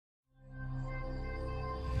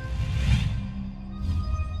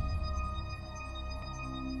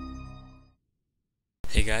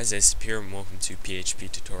Hey guys, Ace here and welcome to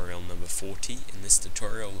PHP tutorial number 40. In this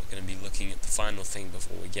tutorial we're going to be looking at the final thing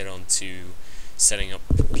before we get on to setting up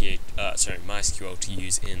MySQL to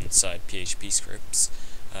use inside PHP scripts,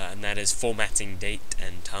 and that is formatting date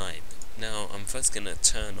and time. Now I'm first going to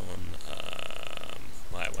turn on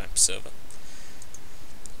my web server,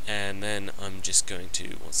 and then I'm just going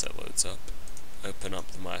to, once that loads up, open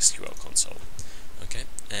up the MySQL console. Okay,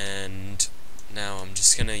 and now I'm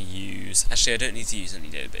just going to use, actually I don't need to use any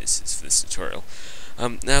databases for this tutorial.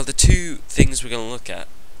 Now the two things we're going to look at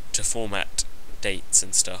to format dates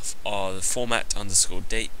and stuff are the format underscore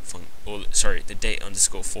date the date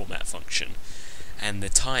underscore format function and the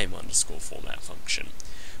time underscore format function,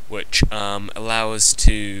 which allow us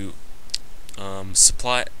to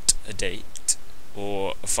supply a date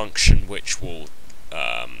or a function which will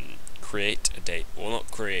create a date, or not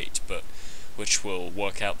create, but which will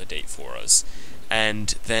work out the date for us,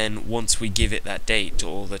 and then once we give it that date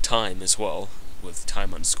or the time as well with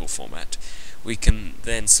time underscore format, we can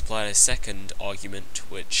then supply a second argument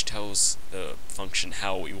which tells the function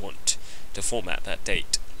how we want to format that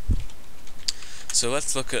date. So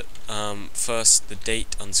let's look at first the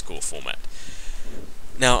date underscore format.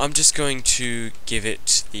 Now I'm just going to give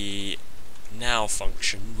it the now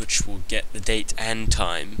function, which will get the date and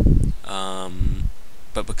time,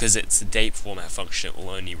 but because it's the date format function, it will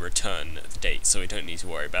only return the date, so we don't need to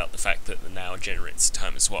worry about the fact that the now generates the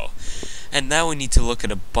time as well. And now we need to look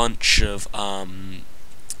at a bunch of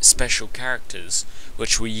special characters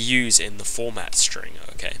which we use in the format string.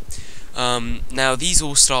 Okay. Now these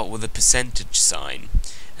all start with a percentage sign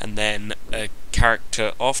and then a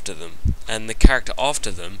character after them, and the character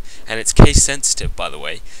after them, and it's case sensitive by the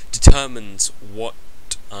way, determines what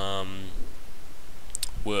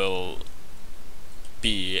will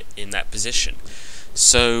be in that position.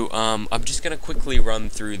 So I'm just going to quickly run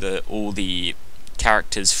through all the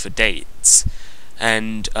characters for dates,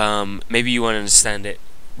 and maybe you won't understand it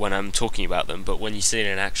when I'm talking about them, but when you see it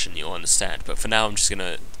in action you'll understand. But for now I'm just going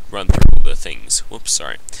to run through all the things. Whoops,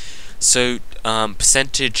 sorry. So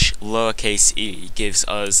percentage lowercase e gives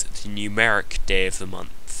us the numeric day of the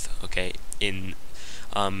month, okay, in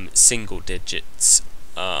single digits.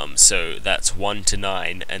 So that's 1 to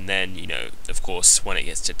 9, and then, you know, of course, when it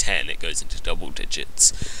gets to 10, it goes into double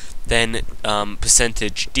digits. Then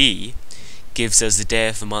percentage d gives us the day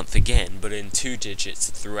of the month again, but in 2 digits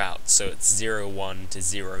throughout. So it's 01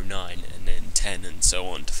 to 09, and then 10, and so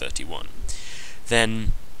on to 31.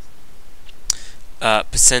 Then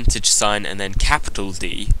percentage sign and then capital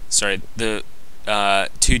D. Sorry, the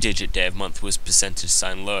 2-digit day of month was percentage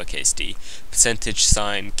sign lowercase d. Percentage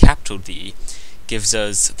sign capital D gives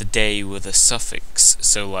us the day with a suffix,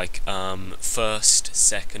 so like first,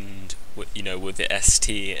 second, you know, with the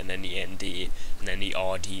st and then the nd and then the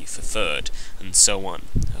rd for third, and so on.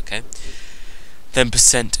 Okay. Then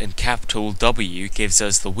percent and capital W gives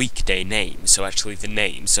us the weekday name, so actually the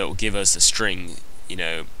name, so it will give us a string, you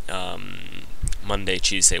know, Monday,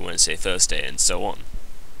 Tuesday, Wednesday, Thursday, and so on.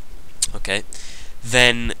 Okay.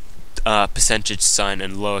 Then percentage sign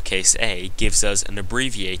and lowercase a gives us an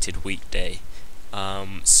abbreviated weekday.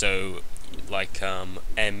 So like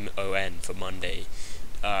MON for Monday,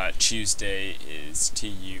 Tuesday is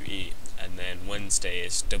TUE, and then Wednesday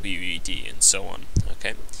is WED, and so on.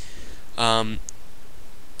 Okay.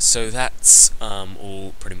 So that's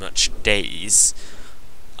all pretty much days.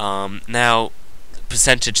 Now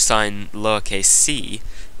percentage sign lowercase c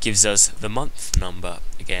gives us the month number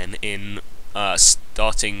again in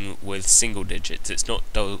starting with single digits. It's not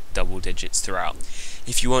double digits throughout.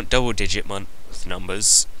 If you want double digit month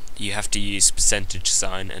numbers, you have to use percentage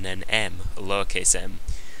sign and then m, a lowercase m.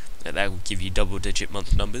 That will give you double digit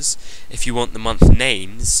month numbers. If you want the month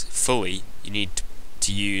names fully, you need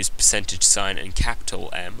to use percentage sign and capital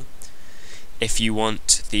M. If you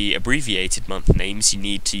want the abbreviated month names, you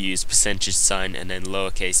need to use percentage sign and then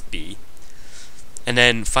lowercase b. And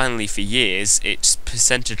then finally for years, it's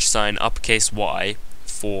percentage sign uppercase Y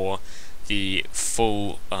for the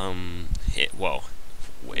full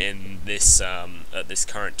in this at this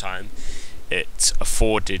current time it's a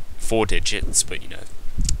four digits, but you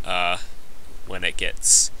know, when it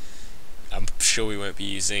gets, I'm sure we won't be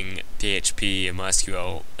using PHP and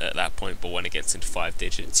MySQL at that point, but when it gets into 5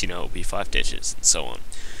 digits, you know, it'll be 5 digits, and so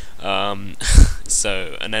on.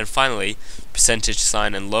 So, and then finally, percentage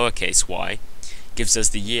sign and lowercase y gives us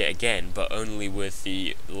the year again, but only with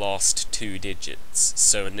the last 2 digits.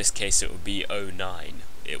 So in this case, it would be 09.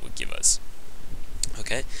 It would give us.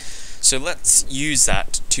 Okay, so let's use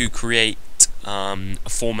that to create a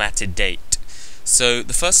formatted date. So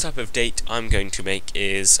the first type of date I'm going to make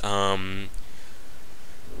is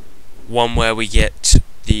one where we get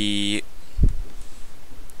the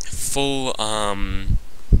full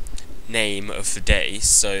name of the day,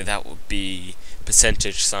 so that would be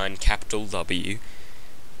 %, capital W,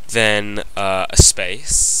 then a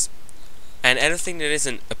space, and anything that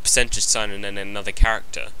isn't a % and then another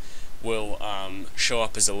character will show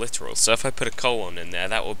up as a literal. So if I put a colon in there,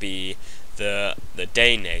 that will be the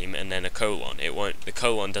day name and then a colon. It won't. The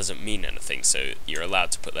colon doesn't mean anything, so you're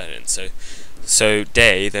allowed to put that in. So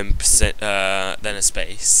day, then then a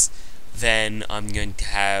space, then I'm going to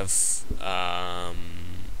have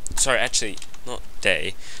sorry, actually not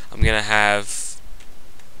day. I'm gonna have.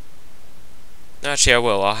 No, actually I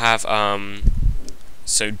will. I'll have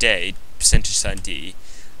so day %d,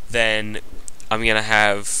 then I'm gonna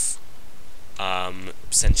have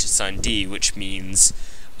 %d, which means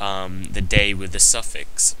the day with the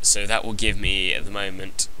suffix. So that will give me at the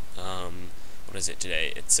moment what is it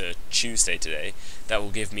today? It's a Tuesday today. That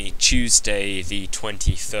will give me Tuesday the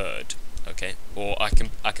 23rd. Okay, or I can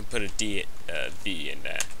put a d in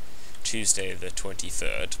there. Tuesday the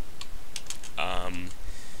 23rd. And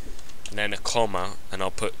then a comma, and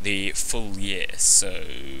I'll put the full year. So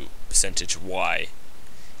 %y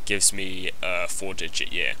gives me a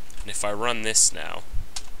 4-digit year. And if I run this now,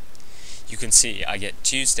 you can see I get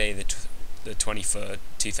Tuesday the 23rd,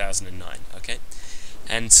 2009. Okay.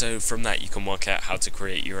 And so from that you can work out how to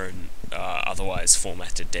create your own otherwise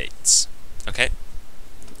formatted dates. Okay?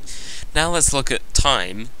 Now let's look at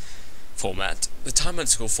time format. The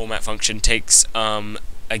time_format function takes,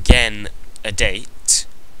 again, a date,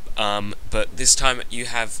 but this time you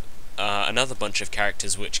have another bunch of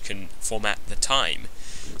characters which can format the time.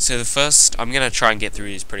 So the first, I'm going to try and get through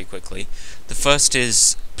these pretty quickly. The first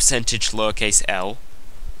is %l,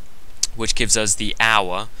 which gives us the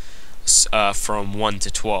hour, from 1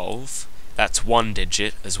 to 12, that's 1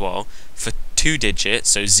 digit as well. For 2 digits,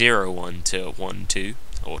 so 0, 1 to 1, 2,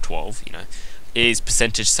 or 12, you know, is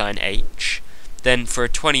 %h. Then for a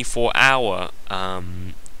 24-hour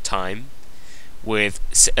time, with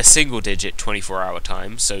a single digit 24-hour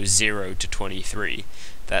time, so 0 to 23,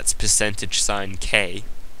 that's $k,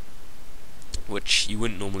 which you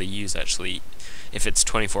wouldn't normally use actually. If it's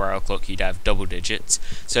 24-hour clock, you'd have double digits.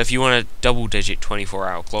 So if you want a double-digit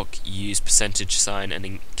 24-hour clock, you use % and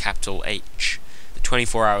then capital H. The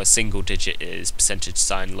 24-hour single digit is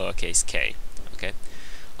 %, k. Okay.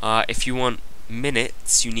 If you want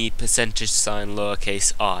minutes, you need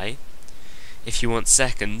 %, I. If you want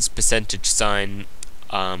seconds, %,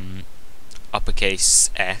 uppercase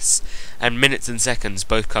S. And minutes and seconds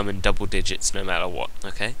both come in double digits no matter what.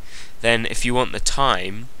 Okay. Then if you want the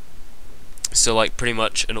time, so like pretty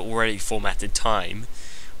much an already formatted time,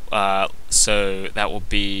 so that will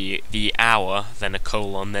be the hour, then a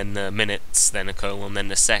colon, then the minutes, then a colon, then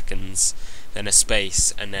the seconds, then a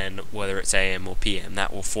space, and then whether it's AM or PM,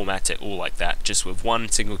 that will format it all like that, just with one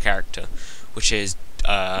single character, which is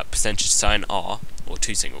 %, R, or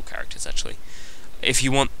 2 single characters actually. If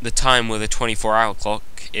you want the time with a 24-hour clock,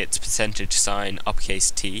 it's %,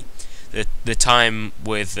 uppercase T. The time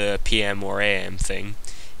with the PM or AM thing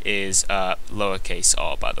is lowercase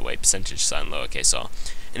r, by the way, %, lowercase r.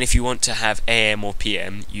 And if you want to have AM or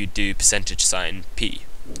PM, you do %, P,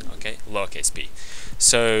 okay, lowercase p.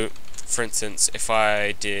 So, for instance, if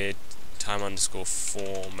I did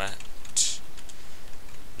time_format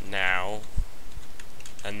now,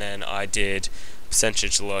 and then I did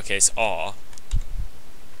 %, r,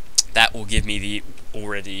 that will give me the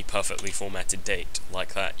already perfectly formatted date,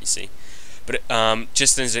 like that, you see. But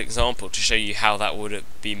just as an example, to show you how that would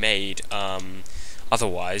be made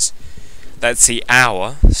otherwise, that's the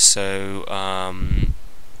hour, so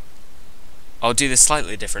I'll do this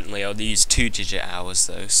slightly differently. I'll use 2-digit hours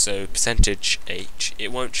though, so %h.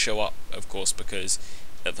 It won't show up, of course, because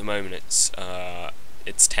at the moment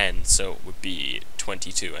it's 10, so it would be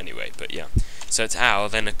 22 anyway, but yeah. So it's hour,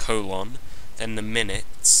 then a colon, then the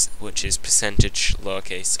minutes, which is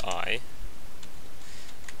 %, I,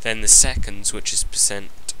 then the seconds, which is %,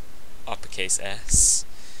 S,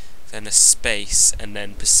 then a space, and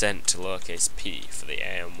then %, p for the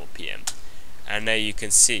AM or PM. And there you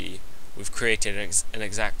can see we've created an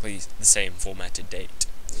exactly the same formatted date.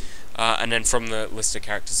 And then from the list of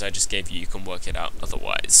characters I just gave you, you can work it out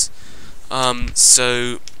otherwise.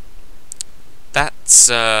 So that's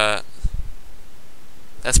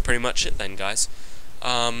pretty much it then, guys.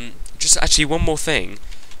 Just actually one more thing.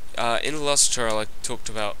 In the last tutorial I talked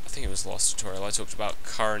about, I think it was the last tutorial, I talked about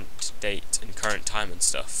current date and current time and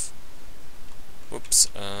stuff. Whoops,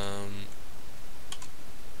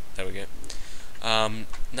 there we go.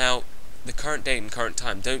 Now, the current date and current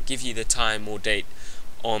time don't give you the time or date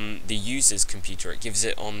on the user's computer, it gives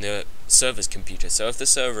it on the server's computer. So if the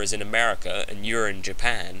server is in America and you're in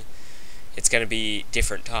Japan, it's going to be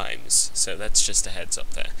different times. So that's just a heads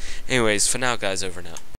up there. Anyways, for now guys, over and out.